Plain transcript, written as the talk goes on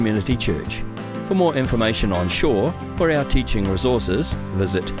Community Church. For more information on Shore or our teaching resources,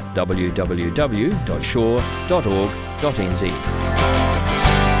 visit www.shore.org.nz.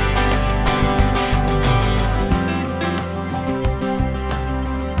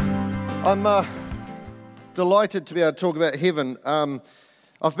 I'm delighted to be able to talk about heaven.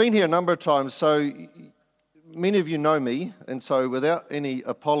 I've been here a number of times, so many of you know me, and so without any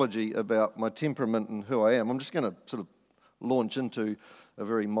apology about my temperament and who I am, I'm just going to sort of launch into a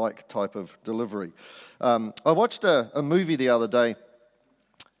very Mike type of delivery. I watched a movie the other day,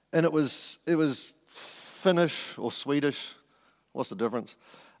 and it was Finnish or Swedish. What's the difference?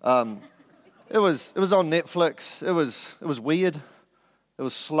 It was on Netflix. It was weird. It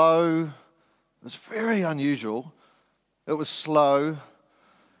was slow. It was very unusual. It was slow.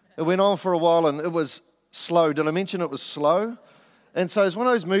 It went on for a while, and it was slow. Did I mention it was slow? And so it's one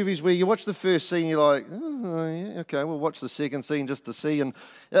of those movies where you watch the first scene, you're like, oh, yeah, okay, we'll watch the second scene just to see. And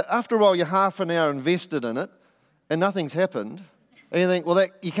after a while, you're half an hour invested in it, and nothing's happened. And you think, well,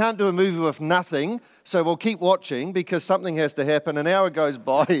 you can't do a movie with nothing, so we'll keep watching because something has to happen. An hour goes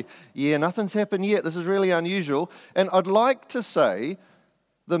by, yeah, nothing's happened yet. This is really unusual. And I'd like to say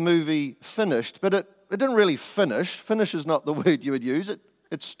the movie finished, but it didn't really finish. Finish is not the word you would use. It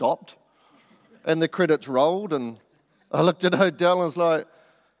stopped, and the credits rolled, and I looked at Odell and was like,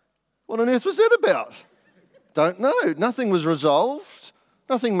 what on earth was that about? Don't know. Nothing was resolved.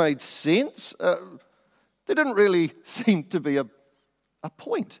 Nothing made sense. There didn't really seem to be a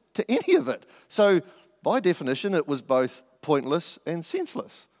point to any of it. So by definition, it was both pointless and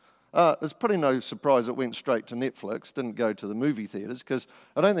senseless. It's probably no surprise it went straight to Netflix, didn't go to the movie theatres, because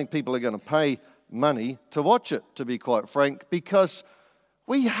I don't think people are going to pay money to watch it, to be quite frank, because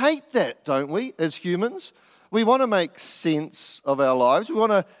we hate that, don't we, as humans? We want to make sense of our lives. We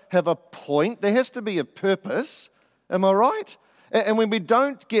want to have a point. There has to be a purpose. Am I right? And when we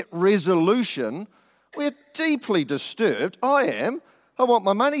don't get resolution, we're deeply disturbed. I am. I want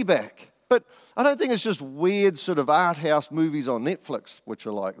my money back. But I don't think it's just weird sort of art house movies on Netflix which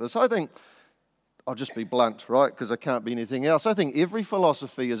are like this. I think, I'll just be blunt, right, because I can't be anything else. I think every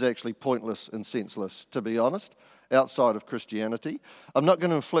philosophy is actually pointless and senseless, to be honest, outside of Christianity. I'm not going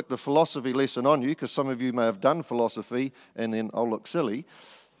to inflict a philosophy lesson on you because some of you may have done philosophy and then I'll look silly.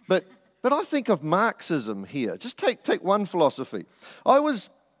 But I think of Marxism here. Just take one philosophy. I was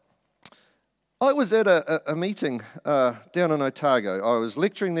at a meeting down in Otago. I was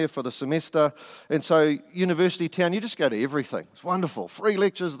lecturing there for the semester, and so university town, you just go to everything. It's wonderful. Free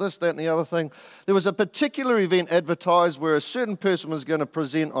lectures, this, that, and the other thing. There was a particular event advertised where a certain person was going to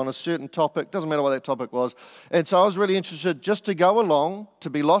present on a certain topic. Doesn't matter what that topic was. And so I was really interested just to go along, to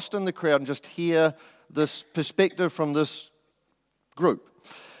be lost in the crowd and just hear this perspective from this group.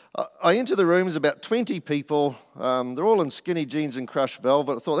 I enter the room, there's about 20 people. They're all in skinny jeans and crushed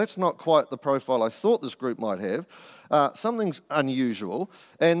velvet. I thought, that's not quite the profile I thought this group might have. Something's unusual.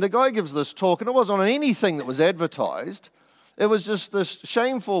 And the guy gives this talk, and it wasn't on anything that was advertised. It was just this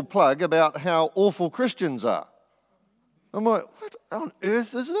shameful plug about how awful Christians are. I'm like, what on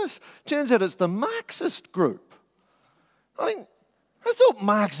earth is this? Turns out it's the Marxist group. I thought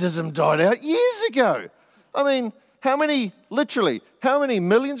Marxism died out years ago. How many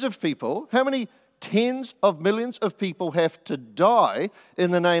millions of people, how many tens of millions of people have to die in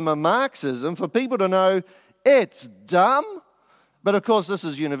the name of Marxism for people to know it's dumb? But of course, this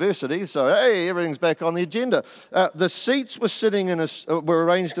is university, so hey, everything's back on the agenda. The seats were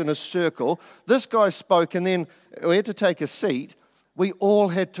arranged in a circle. This guy spoke, and then we had to take a seat. We all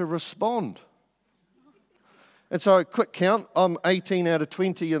had to respond. And so, a quick count, I'm 18 out of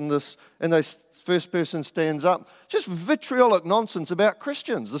 20 in this, and the first person stands up. Just vitriolic nonsense about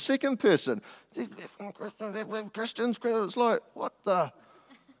Christians. The second person, Christians, it's like, what the?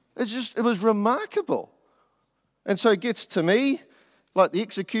 It was remarkable. And so it gets to me, like the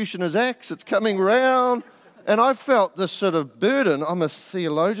executioner's axe, it's coming round, and I felt this sort of burden. I'm a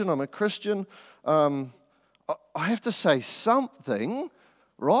theologian, I'm a Christian. I have to say something,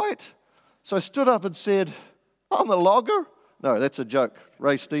 right? So I stood up and said, I'm a logger. No, that's a joke.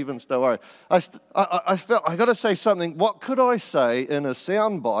 Ray Stevens, don't worry. I felt I got to say something. What could I say in a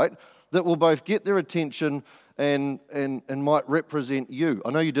soundbite that will both get their attention and might represent you?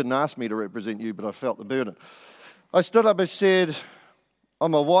 I know you didn't ask me to represent you, but I felt the burden. I stood up and said,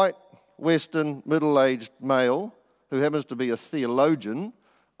 I'm a white, Western, middle-aged male who happens to be a theologian.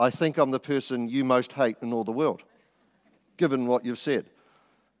 I think I'm the person you most hate in all the world, given what you've said.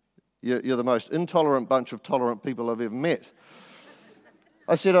 You're the most intolerant bunch of tolerant people I've ever met.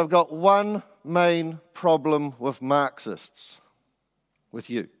 I said, I've got one main problem with Marxists, with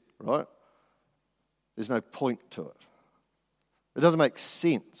you, right? There's no point to it. It doesn't make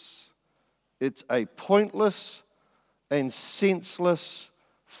sense. It's a pointless and senseless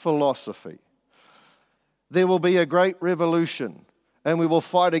philosophy. There will be a great revolution, and we will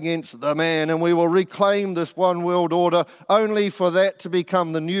fight against the man, and we will reclaim this one world order, only for that to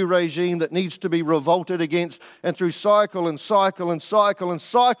become the new regime that needs to be revolted against. And through cycle and cycle and cycle and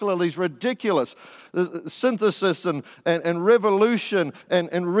cycle of these ridiculous synthesis and revolution and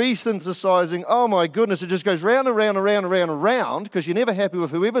resynthesizing, oh my goodness, it just goes round and round and round and round and round, because you're never happy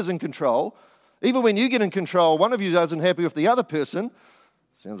with whoever's in control. Even when you get in control, one of you isn't happy with the other person.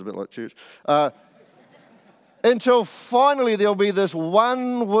 Sounds a bit like church. Until finally there'll be this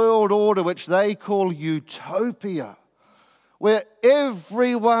one world order which they call utopia, where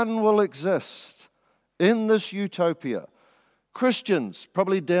everyone will exist in this utopia. Christians,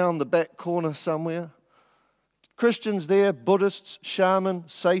 probably down the back corner somewhere. Christians there, Buddhists, shaman,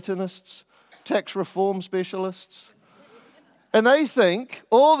 Satanists, tax reform specialists. And they think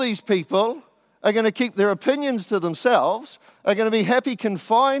all these people are going to keep their opinions to themselves, are going to be happy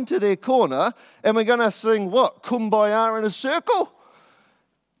confined to their corner, and we're going to sing what? Kumbaya in a circle?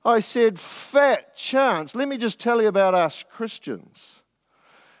 I said, fat chance. Let me just tell you about us Christians.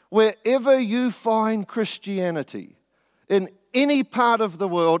 Wherever you find Christianity, in any part of the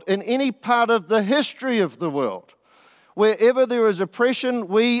world, in any part of the history of the world, wherever there is oppression,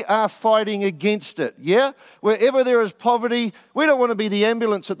 we are fighting against it, yeah? Wherever there is poverty, we don't want to be the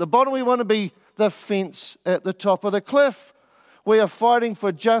ambulance at the bottom, we want to be the fence at the top of the cliff. We are fighting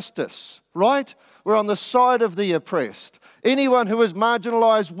for justice, right? We're on the side of the oppressed. Anyone who is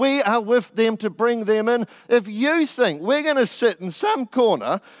marginalized, we are with them to bring them in. If you think we're going to sit in some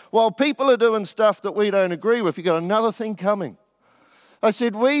corner while people are doing stuff that we don't agree with, you've got another thing coming. I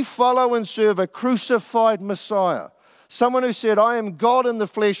said, we follow and serve a crucified Messiah. Someone who said, I am God in the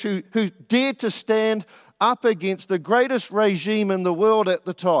flesh, who dared to stand up against the greatest regime in the world at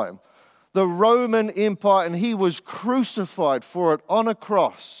the time, the Roman Empire, and he was crucified for it on a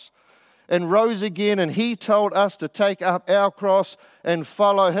cross and rose again, and he told us to take up our cross and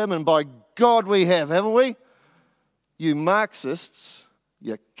follow him, and by God we have, haven't we? You Marxists,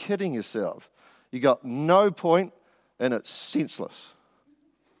 you're kidding yourself. You got no point, and it's senseless.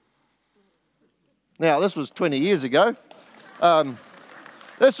 Now, this was 20 years ago.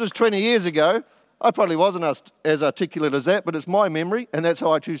 This was 20 years ago. I probably wasn't as articulate as that, but it's my memory, and that's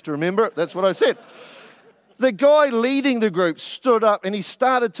how I choose to remember it. That's what I said. The guy leading the group stood up, and he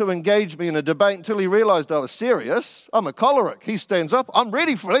started to engage me in a debate until he realized I was serious. I'm a choleric. He stands up. I'm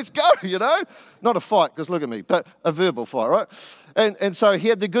ready for it. Let's go, you know. Not a fight, because look at me, but a verbal fight, right? And so he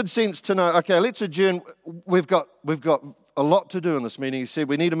had the good sense to know, okay, let's adjourn. We've got a lot to do in this meeting. He said,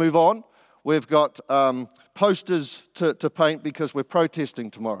 we need to move on. We've got posters to paint because we're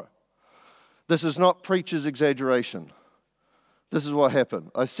protesting tomorrow. This is not preacher's exaggeration. This is what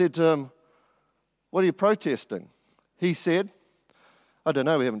happened. I said to him, what are you protesting? He said, I don't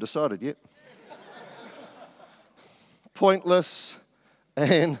know, we haven't decided yet. Pointless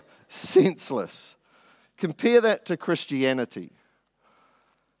and senseless. Compare that to Christianity.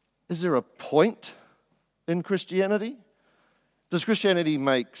 Is there a point in Christianity? Does Christianity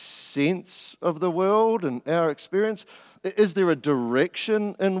make sense of the world and our experience? Is there a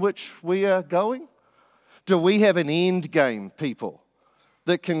direction in which we are going? Do we have an end game, people,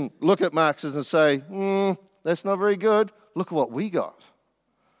 that can look at Marxists and say, that's not very good. Look at what we got.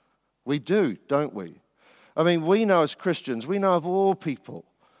 We do, don't we? I mean, we know as Christians, we know of all people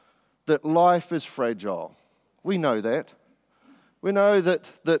that life is fragile. We know that. We know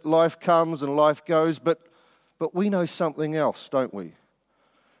that life comes and life goes, but we know something else, don't we?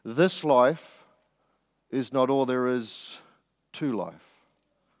 This life is not all there is to life,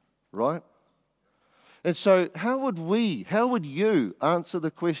 right? And so how would you answer the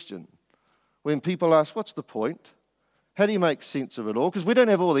question when people ask, what's the point? How do you make sense of it all? Because we don't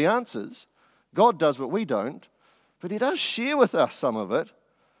have all the answers. God does what we don't, but he does share with us some of it.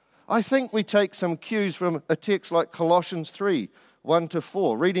 I think we take some cues from a text like Colossians 3,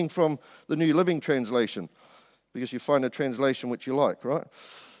 1-4, reading from the New Living Translation, because you find a translation which you like, right?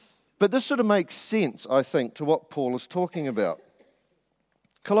 But this sort of makes sense, I think, to what Paul is talking about.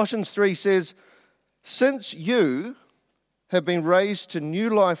 Colossians 3 says, since you have been raised to new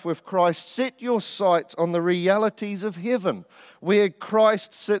life with Christ, set your sights on the realities of heaven, where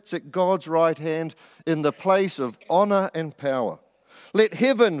Christ sits at God's right hand in the place of honor and power. Let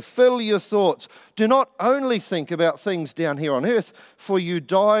heaven fill your thoughts. Do not only think about things down here on earth, for you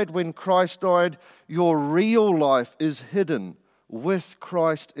died when Christ died. Your real life is hidden with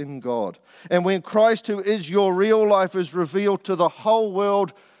Christ in God. And when Christ, who is your real life, is revealed to the whole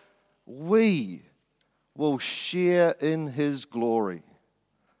world, we will share in his glory.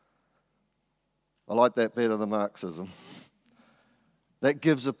 I like that better than Marxism. That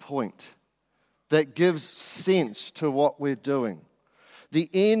gives a point. That gives sense to what we're doing. The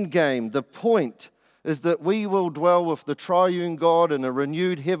end game, the point, is that we will dwell with the triune God in a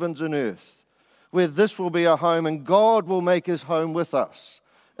renewed heavens and earth, where this will be our home and God will make his home with us,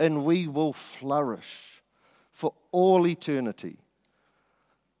 and we will flourish for all eternity.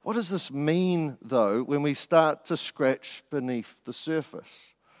 What does this mean, though, when we start to scratch beneath the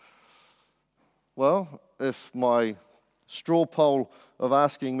surface? Well, if my straw poll of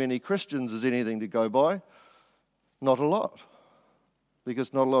asking many Christians is anything to go by, not a lot.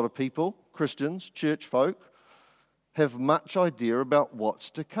 Because not a lot of people, Christians, church folk, have much idea about what's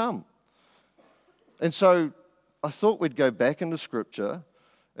to come. And so I thought we'd go back into Scripture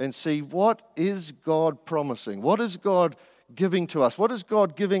and see, what is God promising? What is God giving to us? What is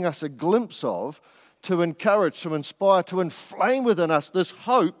God giving us a glimpse of to encourage, to inspire, to inflame within us this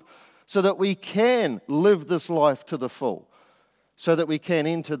hope so that we can live this life to the full, so that we can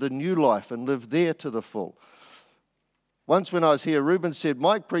enter the new life and live there to the full? Once when I was here, Reuben said,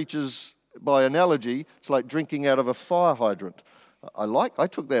 Mike preaches by analogy, it's like drinking out of a fire hydrant. I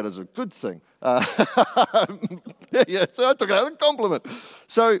took that as a good thing. So I took it as a compliment.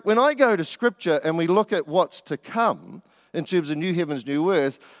 So when I go to Scripture and we look at what's to come in terms of new heavens, new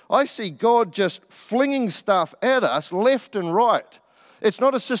earth, I see God just flinging stuff at us left and right. It's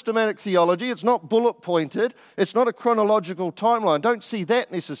not a systematic theology. It's not bullet-pointed. It's not a chronological timeline. Don't see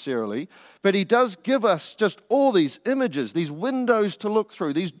that necessarily. But he does give us just all these images, these windows to look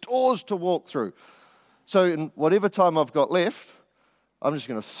through, these doors to walk through. So in whatever time I've got left, I'm just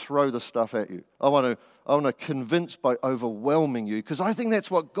going to throw the stuff at you. I want to convince by overwhelming you, because I think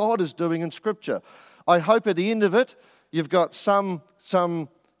that's what God is doing in Scripture. I hope at the end of it, you've got some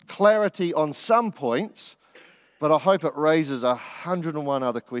clarity on some points, but I hope it raises 101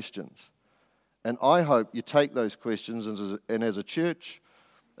 other questions. And I hope you take those questions and as a church,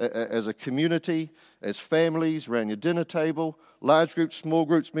 as a community, as families, around your dinner table, large groups, small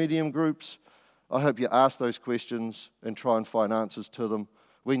groups, medium groups, I hope you ask those questions and try and find answers to them.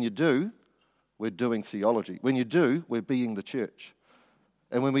 When you do, we're doing theology. When you do, we're being the church.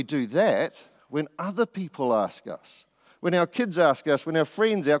 And when we do that, when other people ask us, when our kids ask us, when our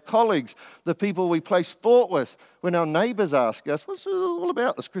friends, our colleagues, the people we play sport with, when our neighbours ask us, what's it all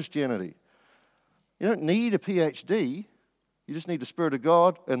about, this Christianity? You don't need a PhD. You just need the Spirit of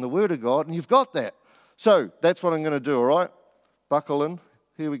God and the Word of God, and you've got that. So that's what I'm going to do, all right? Buckle in.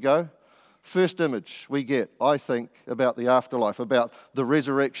 Here we go. First image we get, I think, about the afterlife, about the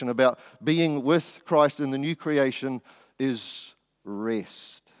resurrection, about being with Christ in the new creation is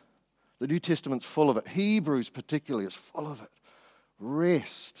rest. The New Testament's full of it. Hebrews particularly is full of it.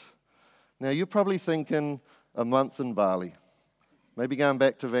 Rest. Now, you're probably thinking a month in Bali. Maybe going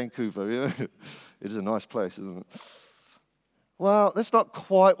back to Vancouver. It is a nice place, isn't it? Well, that's not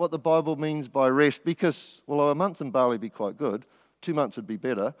quite what the Bible means by rest, because, well, a month in Bali would be quite good. 2 months would be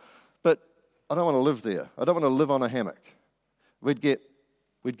better. But I don't want to live there. I don't want to live on a hammock. We'd get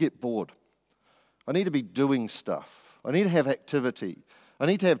bored. I need to be doing stuff. I need to have activity. I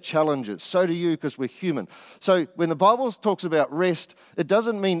need to have challenges. So do you, because we're human. So when the Bible talks about rest, it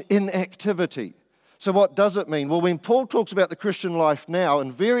doesn't mean inactivity. So what does it mean? Well, when Paul talks about the Christian life now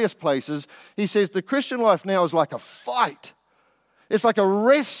in various places, he says the Christian life now is like a fight. It's like a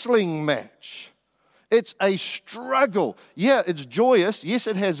wrestling match. It's a struggle. Yeah, it's joyous. Yes,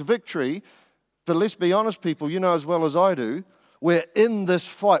 it has victory. But let's be honest, people, you know as well as I do, we're in this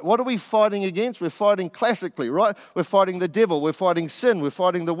fight. What are we fighting against? We're fighting classically, right? We're fighting the devil. We're fighting sin. We're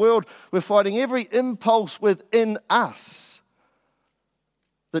fighting the world. We're fighting every impulse within us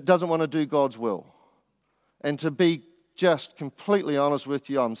that doesn't want to do God's will. And to be just completely honest with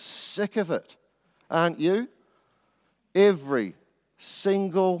you, I'm sick of it. Aren't you? Every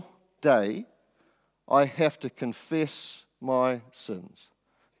single day, I have to confess my sins.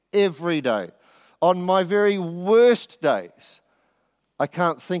 Every day. On my very worst days, I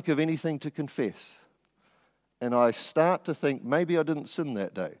can't think of anything to confess. And I start to think, maybe I didn't sin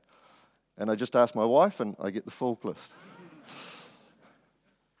that day. And I just ask my wife and I get the full list.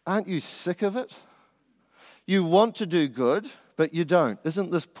 Aren't you sick of it? You want to do good, but you don't.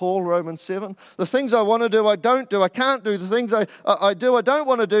 Isn't this Paul, Romans 7? The things I want to do, I don't do. I can't do. The things I do, I don't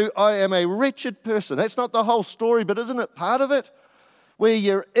want to do. I am a wretched person. That's not the whole story, but isn't it part of it? Where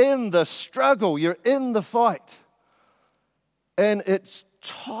you're in the struggle, you're in the fight. And it's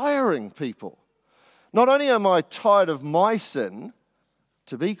tiring, people. Not only am I tired of my sin,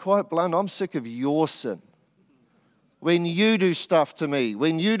 to be quite blunt, I'm sick of your sin. when you do stuff to me,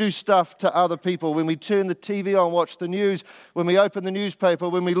 when you do stuff to other people, when we turn the TV on, watch the news, when we open the newspaper,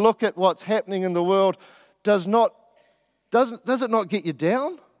 when we look at what's happening in the world, does it not get you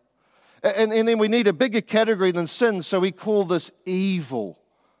down? And then we need a bigger category than sin, so we call this evil.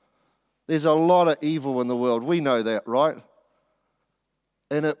 There's a lot of evil in the world. We know that, right?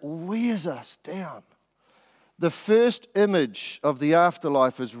 And it wears us down. The first image of the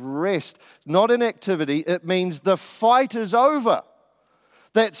afterlife is rest, not inactivity. It means the fight is over.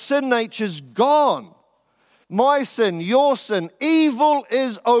 That sin nature's gone. My sin, your sin, evil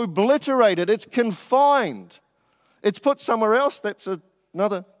is obliterated. It's confined. It's put somewhere else. That's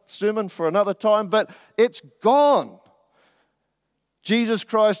another sermon for another time, but it's gone. Jesus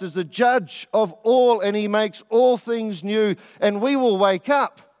Christ is the judge of all, and he makes all things new. And we will wake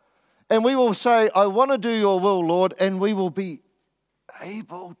up and we will say, I want to do your will, Lord, and we will be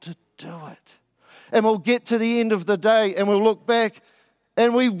able to do it. And we'll get to the end of the day and we'll look back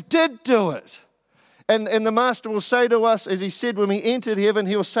and we did do it. And the Master will say to us, as he said when we entered heaven,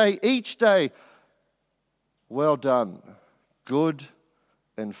 he'll say each day, well done, good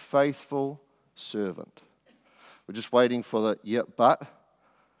and faithful servant. We're just waiting for the, yeah, but.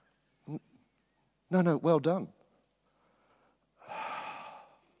 No, well done.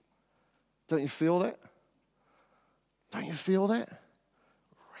 Don't you feel that? Don't you feel that?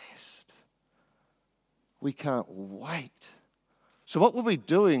 Rest. We can't wait. So what we'll be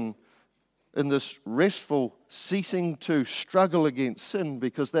doing in this restful ceasing to struggle against sin,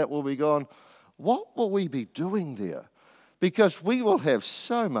 because that will be gone, what will we be doing there? Because we will have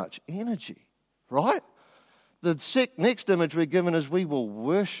so much energy, right? The next image we're given is we will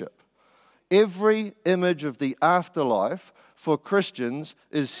worship. Every image of the afterlife for Christians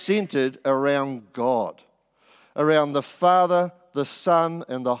is centered around God, around the Father, the Son,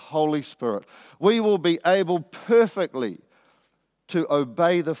 and the Holy Spirit. We will be able perfectly to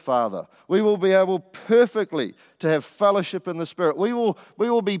obey the Father. We will be able perfectly to have fellowship in the Spirit. We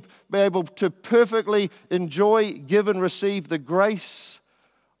will be able to perfectly enjoy, give, and receive the grace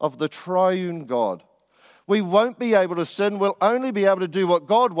of the triune God. We won't be able to sin. We'll only be able to do what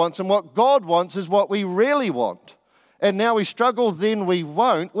God wants, and what God wants is what we really want. And now we struggle, then we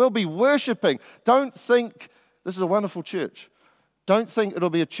won't. We'll be worshiping. Don't think, this is a wonderful church. Don't think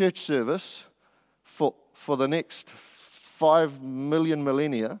it'll be a church service for the next 5 million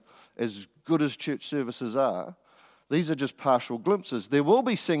millennia, as good as church services are. These are just partial glimpses. There will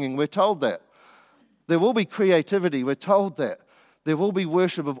be singing, we're told that. There will be creativity, we're told that. There will be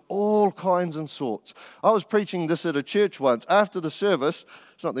worship of all kinds and sorts. I was preaching this at a church once. After the service,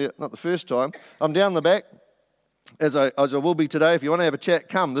 it's not the first time, I'm down the back, as I will be today. If you want to have a chat,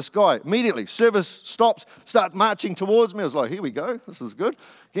 come. This guy, immediately, service stops, start marching towards me. I was like, here we go, this is good.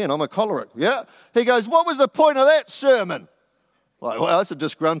 Again, I'm a choleric, yeah? He goes, what was the point of that sermon? Like, well, that's a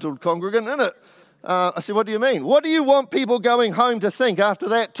disgruntled congregant, isn't it? I said, what do you mean? What do you want people going home to think after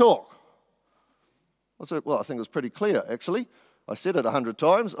that talk? I said, well, I think it was pretty clear, actually. I said it 100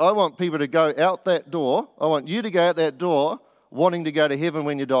 times. I want people to go out that door. I want you to go out that door wanting to go to heaven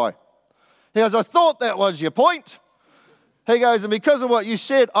when you die. He goes, I thought that was your point. He goes, and because of what you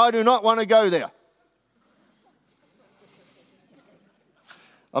said, I do not want to go there.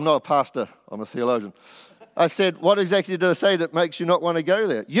 I'm not a pastor, I'm a theologian. I said, what exactly did I say that makes you not want to go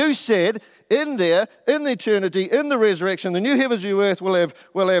there? You said, in there, in the eternity, in the resurrection, the new heavens and new earth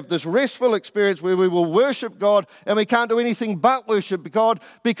will have this restful experience where we will worship God, and we can't do anything but worship God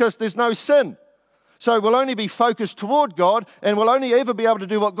because there's no sin. So we'll only be focused toward God, and we'll only ever be able to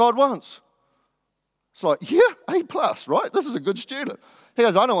do what God wants. It's like, yeah, A+, right? This is a good student. He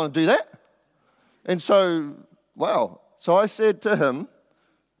goes, I don't want to do that. And so, wow. So I said to him,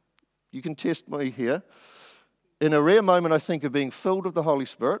 you can test me here. In a rare moment, I think, of being filled with the Holy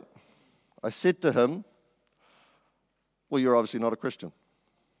Spirit, I said to him, well, you're obviously not a Christian.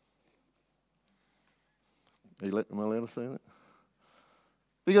 Am I allowed to say that?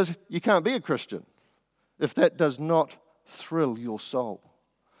 Because you can't be a Christian if that does not thrill your soul.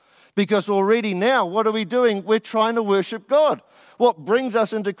 Because already now, what are we doing? We're trying to worship God. What brings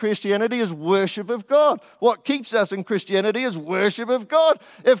us into Christianity is worship of God. What keeps us in Christianity is worship of God.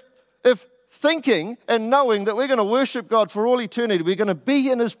 If thinking and knowing that we're going to worship God for all eternity, we're going to be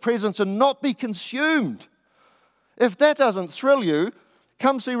in His presence and not be consumed. If that doesn't thrill you,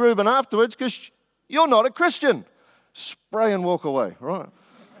 come see Reuben afterwards, because you're not a Christian. Spray and walk away, right?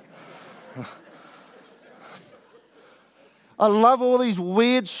 I love all these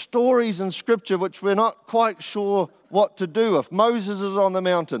weird stories in Scripture which we're not quite sure what to do with. Moses is on the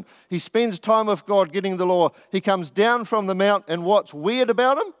mountain. He spends time with God getting the law. He comes down from the mount, and what's weird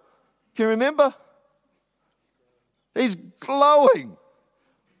about him? Can you remember? He's glowing.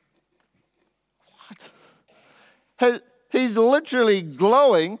 What? He's literally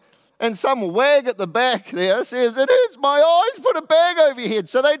glowing, and some wag at the back there says, "It hurts my eyes, put a bag over your head."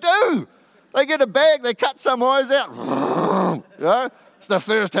 So they do. They get a bag, they cut some eyes out. You know? It's the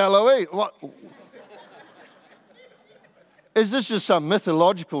first Halloween. What? Is this just some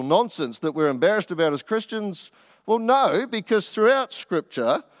mythological nonsense that we're embarrassed about as Christians? Well, no, because throughout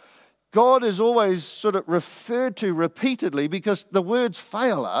Scripture, God is always sort of referred to repeatedly, because the words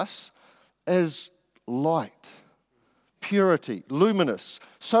fail us, as light, purity, luminous,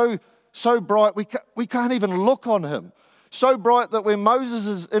 so bright we can't even look on him. So bright that when Moses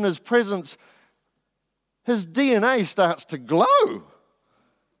is in his presence, his DNA starts to glow.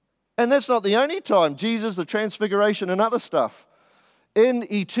 And that's not the only time. Jesus, the transfiguration and other stuff. In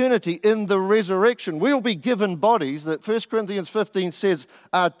eternity, in the resurrection, we'll be given bodies that 1 Corinthians 15 says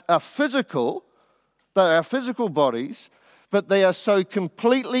are physical. They are physical bodies, but they are so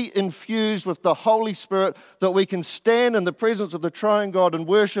completely infused with the Holy Spirit that we can stand in the presence of the triune God and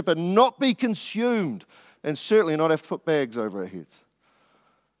worship and not be consumed, and certainly not have to put bags over our heads.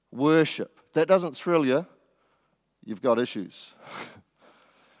 Worship. That doesn't thrill you, you've got issues.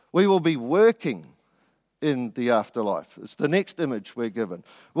 We will be working in the afterlife. It's the next image we're given.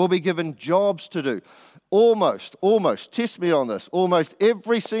 We'll be given jobs to do. Almost, test me on this, almost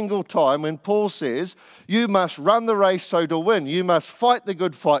every single time when Paul says, you must run the race so to win, you must fight the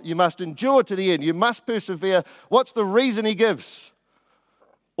good fight, you must endure to the end, you must persevere, what's the reason he gives?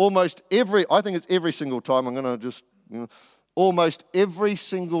 I think it's every single time, almost every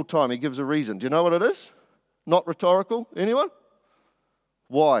single time he gives a reason. Do you know what it is? Not rhetorical, anyone?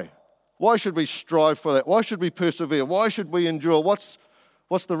 Why? Why should we strive for that? Why should we persevere? Why should we endure? What's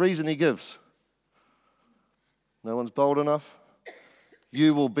the reason he gives? No one's bold enough?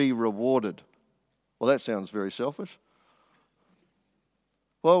 You will be rewarded. Well, that sounds very selfish.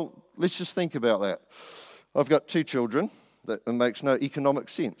 Well, let's just think about that. I've got 2 children. It makes no economic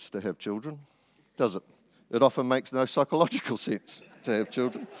sense to have children, does it? It often makes no psychological sense to have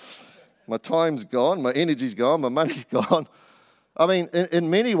children. My time's gone, my energy's gone, my money's gone. I mean, in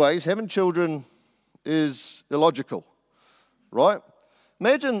many ways, having children is illogical, right?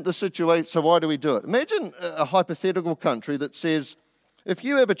 Imagine the situation, so why do we do it? Imagine a hypothetical country that says, if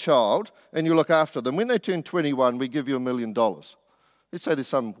you have a child and you look after them, when they turn 21, we give you $1 million. Let's say there's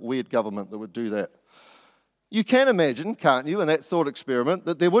some weird government that would do that. You can imagine, can't you, in that thought experiment,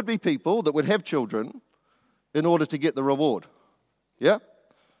 that there would be people that would have children in order to get the reward. Yeah?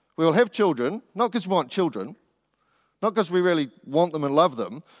 We will have children, not because we want children, not because we really want them and love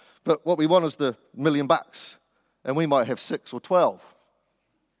them, but what we want is the $1 million, and we might have 6 or 12.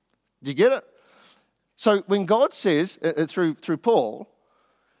 Do you get it? So when God says, through Paul,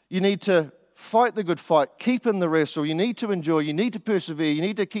 you need to fight the good fight, keep in the wrestle, you need to endure, you need to persevere, you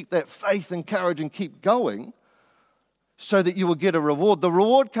need to keep that faith and courage and keep going so that you will get a reward. The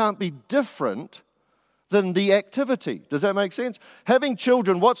reward can't be different than the activity. Does that make sense? Having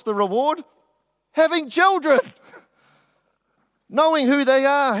children, what's the reward? Having children. Knowing who they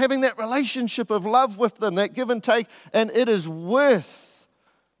are, having that relationship of love with them, that give and take, and it is worth,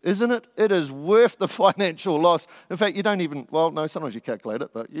 isn't it? It is worth the financial loss. In fact, you don't even, sometimes you calculate it,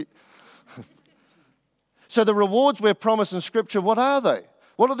 but So the rewards we're promised in Scripture, what are they?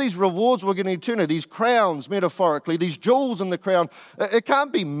 What are these rewards we're getting in eternity? These crowns, metaphorically, these jewels in the crown. It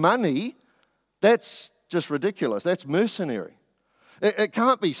can't be money. That's just ridiculous. That's mercenary. It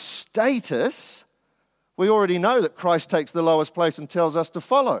can't be status. We already know that Christ takes the lowest place and tells us to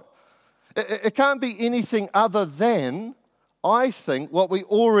follow. It can't be anything other than, I think, what we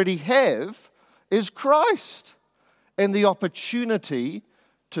already have is Christ and the opportunity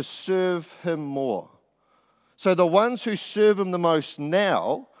to serve him more. So the ones who serve him the most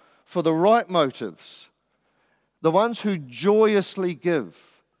now, for the right motives, the ones who joyously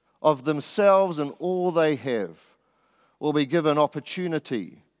give of themselves and all they have, will be given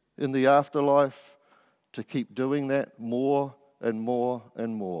opportunity in the afterlife to keep doing that more and more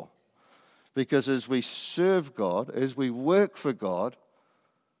and more. Because as we serve God, as we work for God,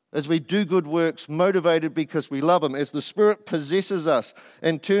 as we do good works motivated because we love him, as the Spirit possesses us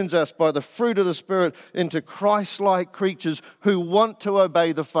and turns us by the fruit of the Spirit into Christ-like creatures who want to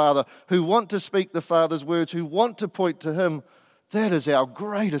obey the Father, who want to speak the Father's words, who want to point to him, that is our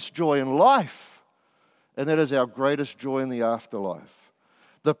greatest joy in life. And that is our greatest joy in the afterlife.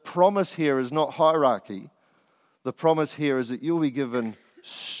 The promise here is not hierarchy. The promise here is that you'll be given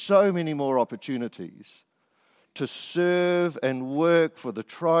so many more opportunities to serve and work for the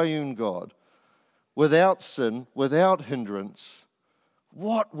triune God without sin, without hindrance.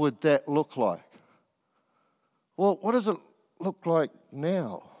 What would that look like? Well, what does it look like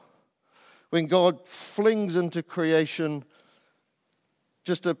now? When God flings into creation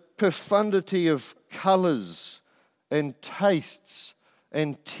just a profundity of colours and tastes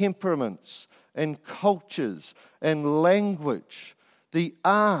and temperaments and cultures and language, the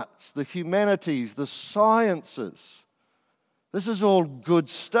arts, the humanities, the sciences. This is all good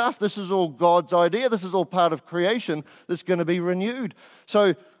stuff. This is all God's idea. This is all part of creation that's going to be renewed. So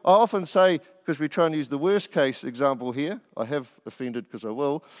I often say, because we try and use the worst case example here, I have offended because I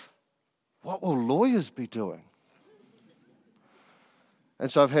will, what will lawyers be doing?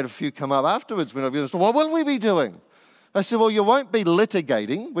 And so I've had a few come up afterwards when I've asked, what will we be doing? I said, well, you won't be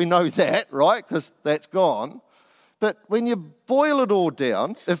litigating. We know that, right? Because that's gone. But when you boil it all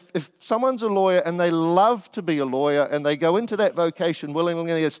down, if someone's a lawyer and they love to be a lawyer and they go into that vocation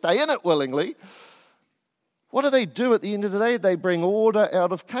willingly and they stay in it willingly, what do at the end of the day? They bring order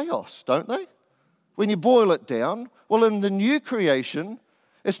out of chaos, don't they? When you boil it down, well, in the new creation,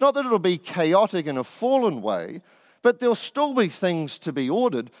 it's not that it'll be chaotic in a fallen way, but there'll still be things to be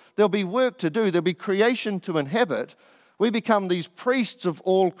ordered. There'll be work to do. There'll be creation to inhabit. We become these priests of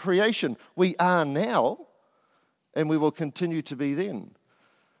all creation. We are now, and we will continue to be then.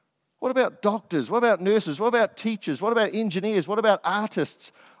 What about doctors? What about nurses? What about teachers? What about engineers? What about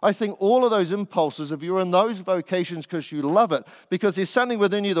artists? I think all of those impulses, if you're in those vocations because you love it, because there's something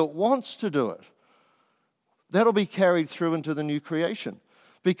within you that wants to do it, that'll be carried through into the new creation.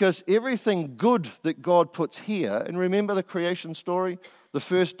 Because everything good that God puts here, and remember the creation story, the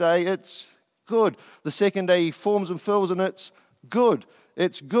first day it's good. The second day He forms and fills and it's good.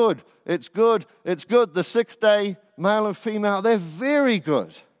 It's good. It's good. It's good. The sixth day, male and female, they're very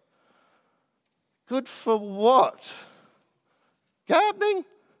good. Good for what? Gardening?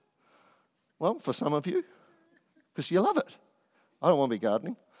 Well, for some of you, because you love it. I don't want to be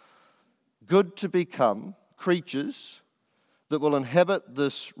gardening. Good to become creatures that will inhabit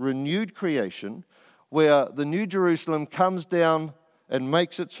this renewed creation where the New Jerusalem comes down and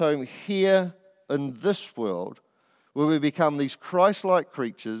makes its home here in this world, where we become these Christ-like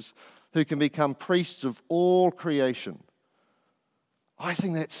creatures who can become priests of all creation. I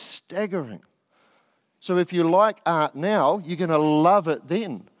think that's staggering. So if you like art now, you're going to love it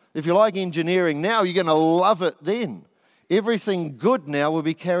then. If you like engineering now, you're going to love it then. Everything good now will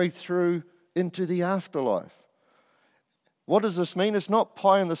be carried through into the afterlife. What does this mean? It's not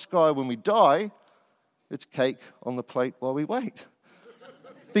pie in the sky when we die. It's cake on the plate while we wait.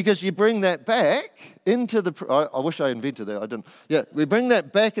 Because you bring that back into the... I wish I invented that. I didn't. Yeah, we bring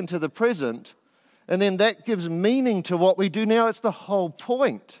that back into the present, and then that gives meaning to what we do now. It's the whole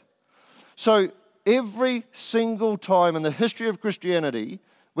point. So every single time in the history of Christianity,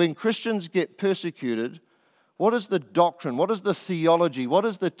 when Christians get persecuted, what is the doctrine? What is the theology? What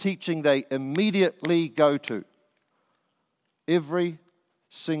is the teaching they immediately go to? Every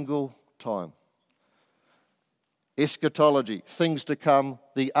single time. Eschatology, things to come,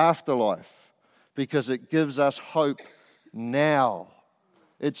 the afterlife, because it gives us hope now.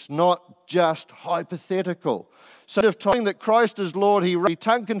 It's not just hypothetical. So if telling that Christ is Lord, he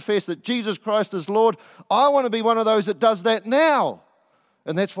tongue confess that Jesus Christ is Lord, I want to be one of those that does that now.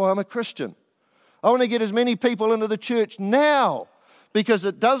 And that's why I'm a Christian. I want to get as many people into the church now, because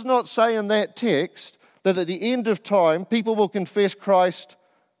it does not say in that text that at the end of time, people will confess Christ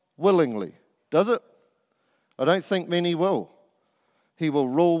willingly. Does it? I don't think many will. He will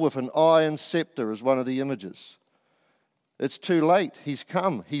rule with an iron scepter as one of the images. It's too late. He's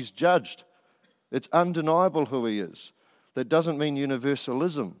come. He's judged. It's undeniable who he is. That doesn't mean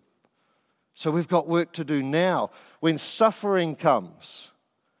universalism. So we've got work to do now. When suffering comes,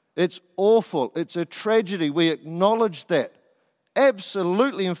 it's awful. It's a tragedy. We acknowledge that.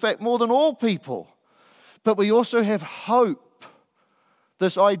 Absolutely. In fact, more than all people. But we also have hope.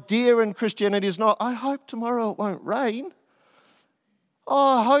 This idea in Christianity is not, I hope tomorrow it won't rain.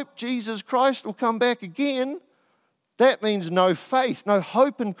 Oh, I hope Jesus Christ will come back again. That means no faith. No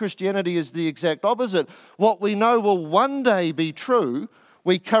hope in Christianity is the exact opposite. What we know will one day be true,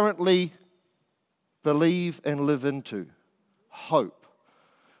 we currently believe and live into. Hope.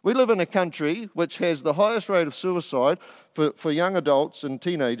 We live in a country which has the highest rate of suicide for young adults and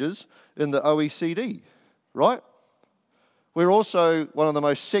teenagers in the OECD, right? We're also one of the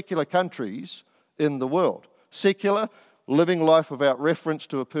most secular countries in the world. Secular, living life without reference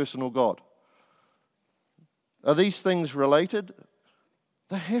to a personal God. Are these things related?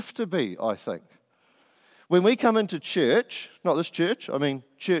 They have to be, I think. When we come into church, not this church, I mean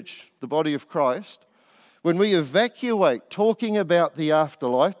church, the body of Christ, when we evacuate talking about the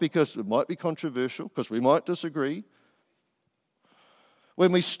afterlife, because it might be controversial, because we might disagree,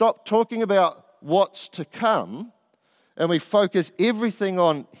 when we stop talking about what's to come, and we focus everything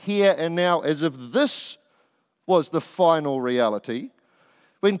on here and now as if this was the final reality,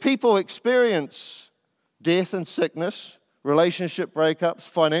 when people experience death and sickness, relationship breakups,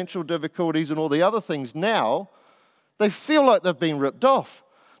 financial difficulties, and all the other things now, they feel like they've been ripped off.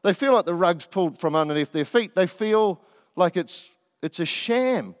 They feel like the rug's pulled from underneath their feet. They feel like it's a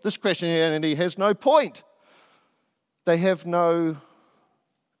sham. This Christianity has no point. They have no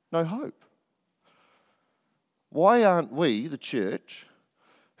hope. Why aren't we, the church,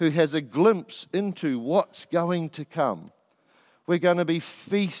 who has a glimpse into what's going to come? We're going to be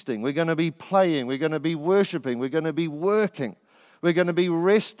feasting, we're going to be playing, we're going to be worshiping, we're going to be working, we're going to be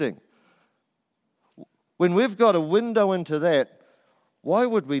resting. When we've got a window into that, why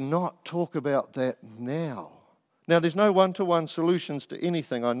would we not talk about that now? Now, there's no one-to-one solutions to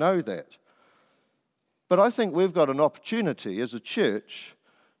anything, I know that. But I think we've got an opportunity as a church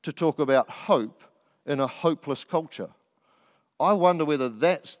to talk about hope in a hopeless culture. I wonder whether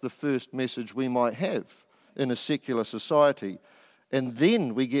that's the first message we might have in a secular society. And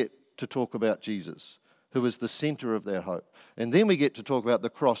then we get to talk about Jesus, who is the center of that hope. And then we get to talk about the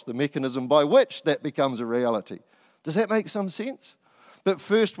cross, the mechanism by which that becomes a reality. Does that make some sense? But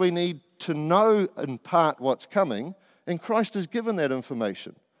first we need to know in part what's coming, and Christ has given that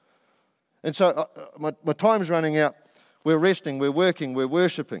information. And so my time's running out. We're resting, we're working, we're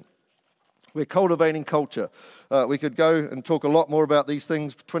worshiping. We're cultivating culture. We could go and talk a lot more about these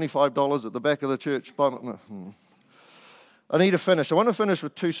things, $25 at the back of the church. I need to finish. I want to finish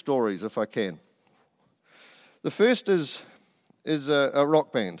with two stories, if I can. The first is a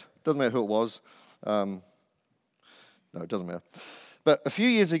rock band. Doesn't matter who it was. No, it doesn't matter. But a few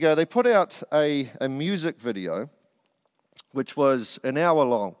years ago, they put out a music video, which was an hour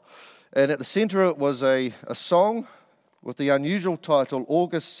long. And at the center of it was a song with the unusual title,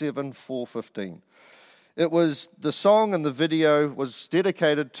 August 7, 4:15. It was, the song and the video was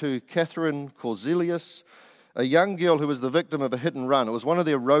dedicated to Catherine Corzelius, a young girl who was the victim of a hit and run. It was one of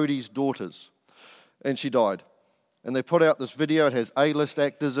their roadies' daughters, and she died. And they put out this video. It has A-list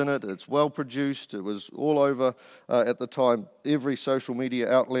actors in it. It's well produced. It was all over at the time, every social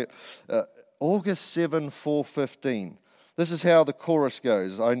media outlet. August 7, 4:15. This is how the chorus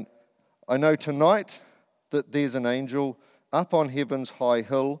goes. I know tonight that there's an angel up on heaven's high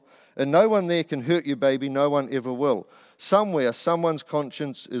hill, and no one there can hurt you, baby, no one ever will. Somewhere, someone's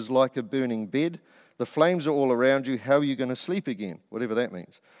conscience is like a burning bed. The flames are all around you. How are you going to sleep again? Whatever that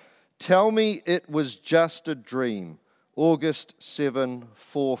means. Tell me it was just a dream. August 7,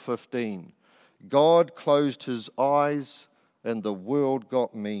 4:15. God closed his eyes and the world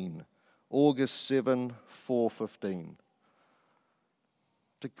got mean. August 7, 4:15.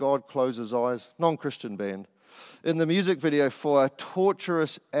 Did God close his eyes? Non-Christian band. In the music video, for a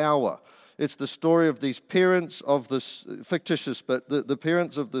torturous hour, it's the story of these parents of this, fictitious, but the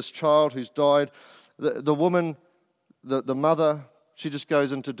parents of this child who's died. The woman, the mother, she just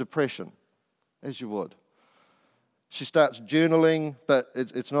goes into depression, as you would. She starts journaling, but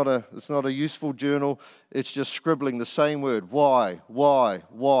it's not a useful journal. It's just scribbling the same word. Why?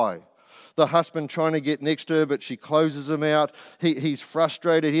 The husband trying to get next to her, but she closes him out. He's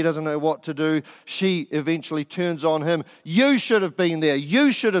frustrated. He doesn't know what to do. She eventually turns on him. You should have been there.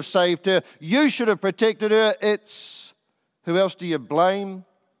 You should have saved her. You should have protected her. Who else do you blame?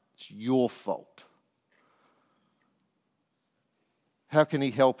 It's your fault. How can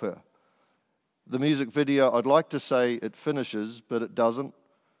he help her? The music video, I'd like to say it finishes, but it doesn't.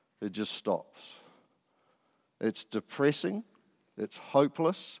 It just stops. It's depressing. It's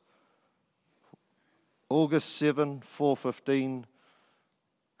hopeless. August 7, 4:15,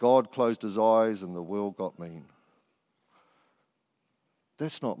 God closed his eyes and the world got mean.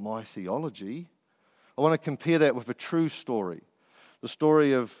 That's not my theology. I want to compare that with a true story. The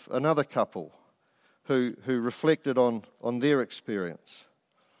story of another couple who reflected on their experience.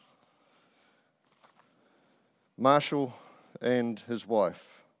 Marshall and his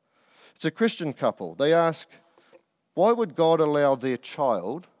wife. It's a Christian couple. They ask, why would God allow their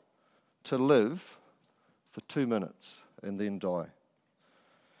child to live for 2 minutes and then die?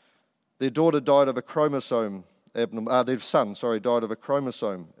 Their daughter died of a chromosome their son died of a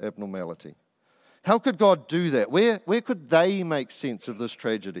chromosome abnormality. How could God do that? Where could they make sense of this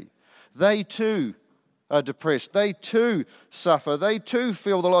tragedy? They too are depressed. They too suffer. They too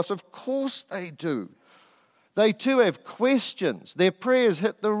feel the loss. Of course they do. They too have questions. Their prayers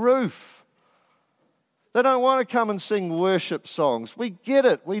hit the roof. They don't want to come and sing worship songs. We get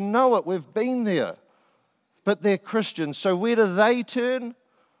it. We know it. We've been there. But they're Christians. So where do they turn?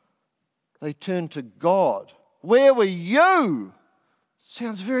 They turn to God. Where were you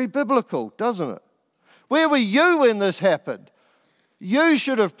Sounds very biblical, doesn't it? Where were you when this happened? You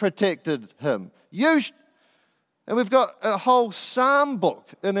should have protected him. And we've got a whole psalm book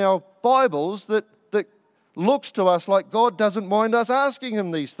in our Bibles that looks to us like God doesn't mind us asking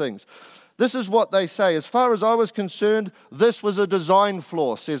him these things. This is what they say. As far as I was concerned, this was a design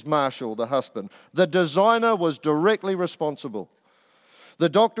flaw, says Marshall, the husband. The designer was directly responsible. The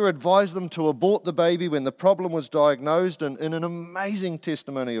doctor advised them to abort the baby when the problem was diagnosed, and in an amazing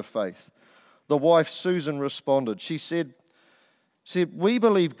testimony of faith, the wife, Susan, responded. She said, we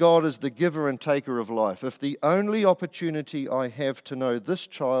believe God is the giver and taker of life. If the only opportunity I have to know this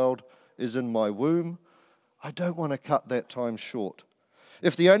child is in my womb, I don't want to cut that time short.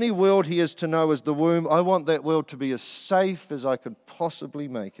 If the only world he is to know is the womb, I want that world to be as safe as I could possibly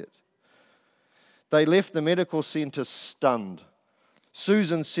make it. They left the medical centre stunned.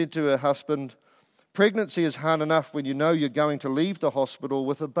 Susan said to her husband, pregnancy is hard enough when you know you're going to leave the hospital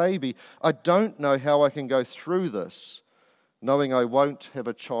with a baby. I don't know how I can go through this, knowing I won't have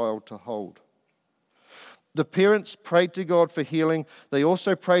a child to hold. The parents prayed to God for healing. They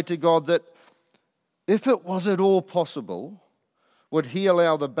also prayed to God that if it was at all possible, would he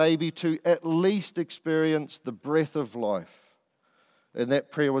allow the baby to at least experience the breath of life? And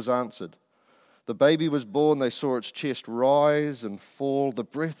that prayer was answered. The baby was born, they saw its chest rise and fall, the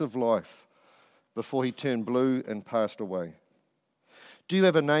breath of life, before he turned blue and passed away. Do you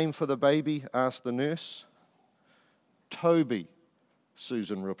have a name for the baby? Asked the nurse. Toby,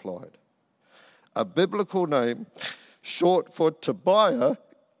 Susan replied. A biblical name, short for Tobiah,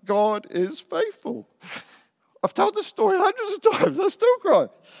 God is faithful. I've told this story hundreds of times, I still cry.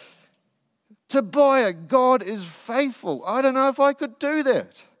 Tobiah, God is faithful. I don't know if I could do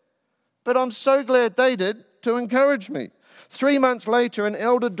that, but I'm so glad they did to encourage me. 3 months later, an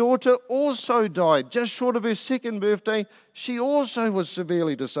elder daughter also died. Just short of her second birthday, she also was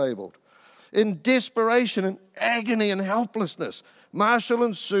severely disabled. In desperation and agony and helplessness, Marshall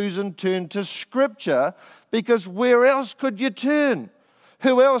and Susan turned to Scripture, because where else could you turn?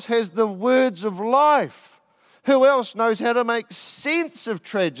 Who else has the words of life? Who else knows how to make sense of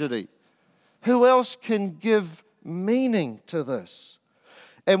tragedy? Who else can give meaning to this?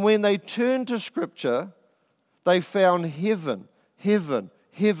 And when they turned to Scripture, they found heaven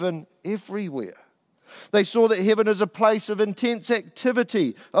everywhere. They saw that heaven is a place of intense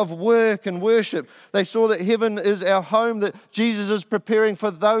activity, of work and worship. They saw that heaven is our home that Jesus is preparing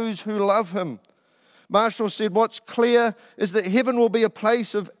for those who love him. Marshall said, what's clear is that heaven will be a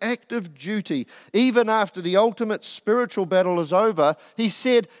place of active duty. Even after the ultimate spiritual battle is over, he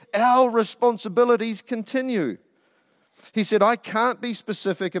said, our responsibilities continue. He said, I can't be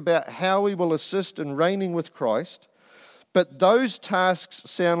specific about how we will assist in reigning with Christ, but those tasks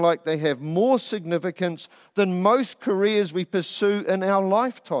sound like they have more significance than most careers we pursue in our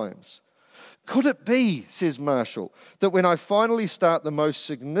lifetimes. Could it be, says Marshall, that when I finally start the most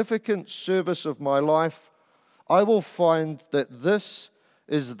significant service of my life, I will find that this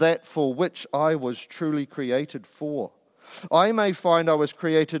is that for which I was truly created for? I may find I was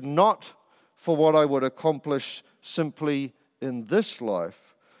created not for what I would accomplish simply in this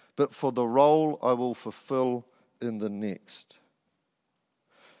life, but for the role I will fulfill in the next.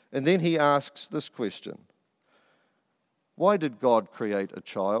 And then he asks this question: why did God create a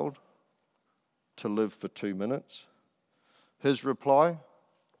child to live for 2 minutes? His reply,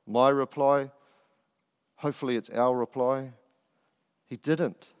 my reply, hopefully it's our reply, he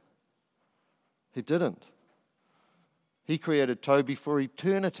didn't. He didn't. He created Toby for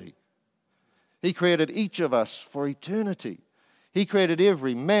eternity. He created each of us for eternity. He created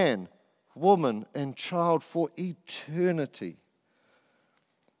every man, woman, and child for eternity.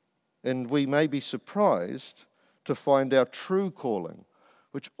 And we may be surprised to find our true calling,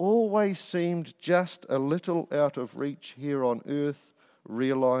 which always seemed just a little out of reach here on earth,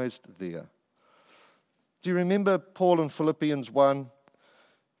 realized there. Do you remember Paul in Philippians 1?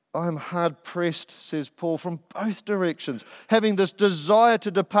 I am hard-pressed, says Paul, from both directions, having this desire to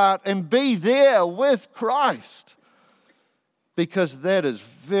depart and be there with Christ, because that is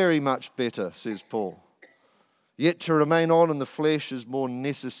very much better, says Paul. Yet to remain on in the flesh is more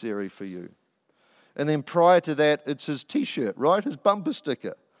necessary for you. And then prior to that, it's his t-shirt, right? His bumper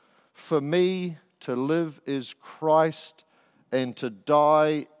sticker. For me, to live is Christ, and to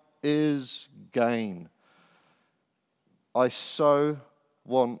die is gain. I so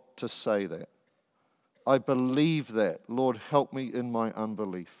want to say that. I believe that. Lord, help me in my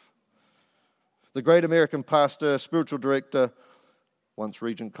unbelief. The great American pastor, spiritual director, once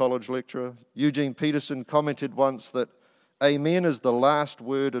Regent College lecturer, Eugene Peterson, commented once that amen is the last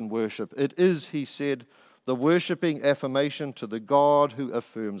word in worship. It is, he said, the worshipping affirmation to the God who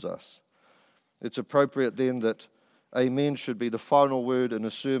affirms us. It's appropriate then that amen should be the final word in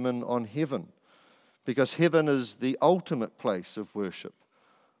a sermon on heaven, because heaven is the ultimate place of worship,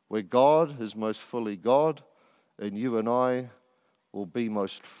 where God is most fully God, and you and I will be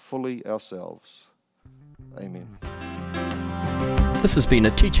most fully ourselves. Amen. This has been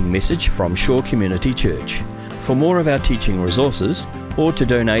a teaching message from Shore Community Church. For more of our teaching resources, or to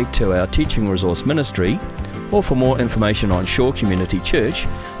donate to our teaching resource ministry, or for more information on Shore Community Church,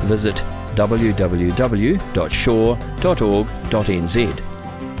 visit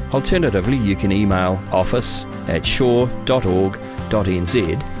www.shore.org.nz. Alternatively, you can email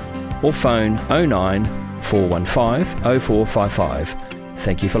office@shore.org.nz or phone 09 415 0455.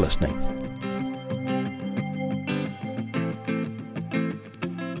 Thank you for listening.